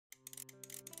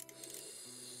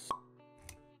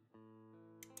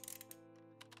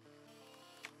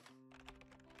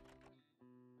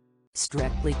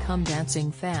Strictly Come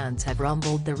Dancing fans have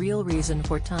rumbled the real reason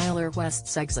for Tyler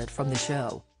West's exit from the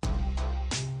show.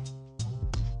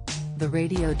 The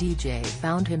radio DJ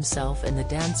found himself in the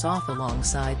dance-off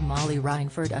alongside Molly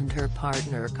Reinford and her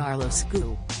partner Carlos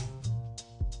Gu.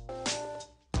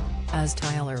 As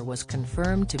Tyler was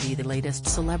confirmed to be the latest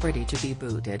celebrity to be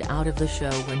booted out of the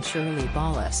show when Shirley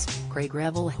Ballas, Craig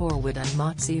Revel Horwood and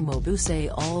Motsi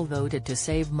Mabuse all voted to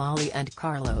save Molly and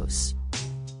Carlos.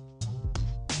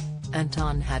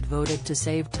 Anton had voted to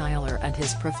save Tyler and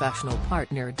his professional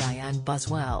partner Diane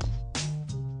Buswell.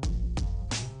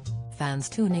 Fans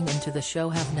tuning into the show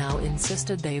have now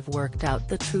insisted they've worked out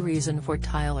the true reason for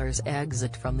Tyler's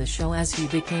exit from the show, as he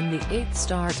became the 8th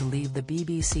star to leave the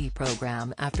BBC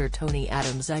programme after Tony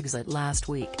Adams' exit last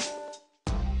week.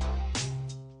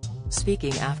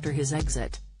 Speaking after his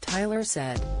exit, Tyler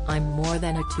said, "I'm more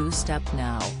than a two-step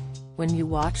now. When you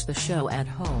watch the show at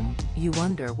home, you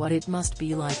wonder what it must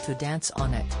be like to dance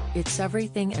on it. It's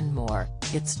everything and more.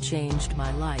 It's changed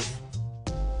my life.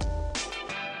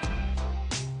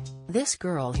 This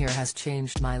girl here has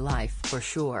changed my life for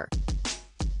sure.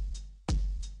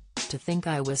 To think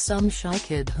I was some shy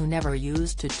kid who never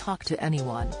used to talk to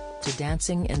anyone, to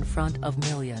dancing in front of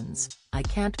millions, I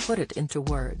can't put it into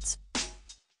words.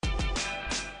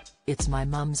 It's my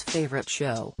mum's favorite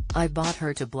show. I bought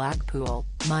her to Blackpool.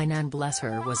 My nan, bless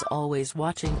her, was always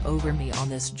watching over me on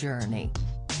this journey.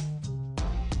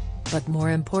 But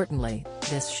more importantly,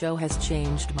 this show has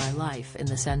changed my life in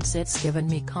the sense it's given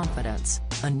me confidence,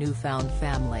 a newfound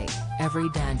family, every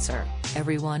dancer,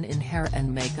 everyone in hair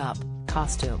and makeup,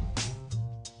 costume.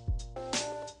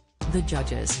 The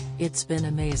judges, it's been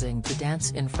amazing to dance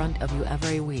in front of you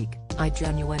every week, I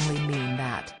genuinely mean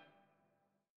that."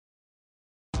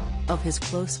 Of his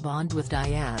close bond with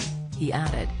Diane, he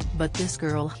added, "But this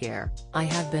girl here, I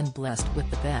have been blessed with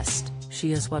the best.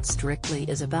 She is what Strictly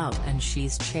is about and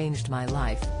she's changed my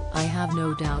life. I have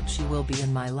no doubt she will be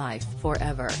in my life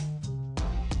forever."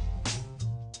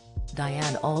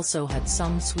 Diane also had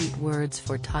some sweet words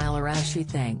for Tyler as she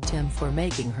thanked him for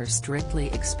making her Strictly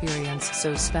experience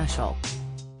so special.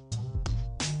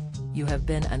 "You have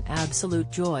been an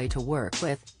absolute joy to work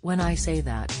with. When I say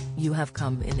that, you have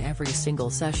come in every single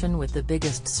session with the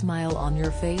biggest smile on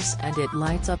your face and it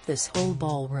lights up this whole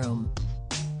ballroom.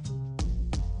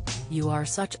 You are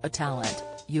such a talent,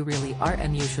 you really are,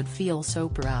 and you should feel so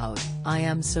proud. I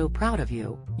am so proud of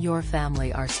you, your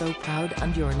family are so proud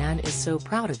and your nan is so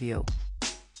proud of you.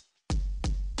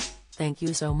 Thank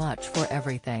you so much for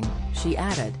everything," she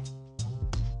added.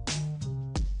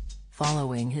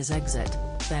 Following his exit,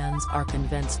 fans are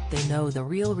convinced they know the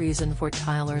real reason for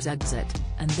Tyler's exit,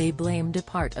 and they blamed a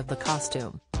part of the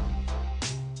costume.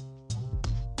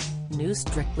 New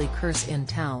Strictly curse in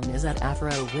town is at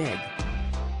Afro Wig.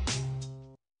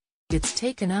 It's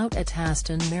taken out at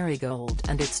Aston Marigold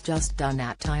and it's just done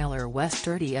at Tyler West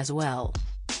Dirty as well.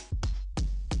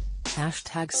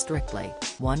 #Strictly,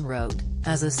 one wrote,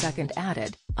 as a second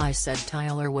added, "I said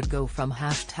Tyler would go from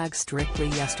 #Strictly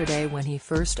yesterday when he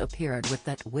first appeared with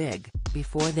that wig,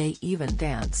 before they even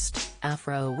danced.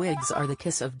 Afro wigs are the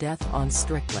kiss of death on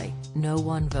Strictly, no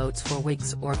one votes for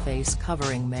wigs or face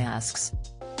covering masks."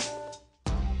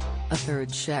 A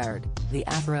third shared, "The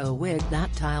Afro wig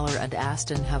that Tyler and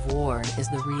Aston have worn is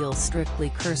the real Strictly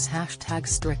curse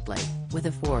 #Strictly, with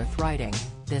a fourth writing,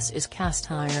 "This is cast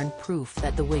iron proof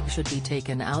that the wig should be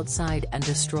taken outside and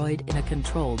destroyed in a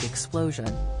controlled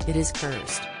explosion, it is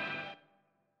cursed."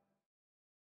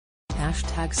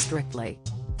 #Strictly.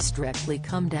 Strictly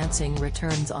Come Dancing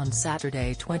returns on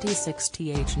Saturday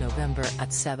 26th November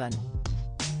at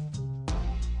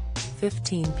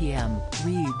 7:15 p.m.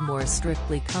 Read more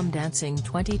Strictly Come Dancing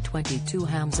 2022.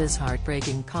 Hamza's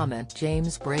heartbreaking comment.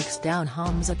 James breaks down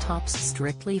Hamza tops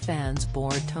Strictly fans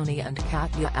bored. Tony and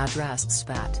Katya addressed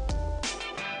spat.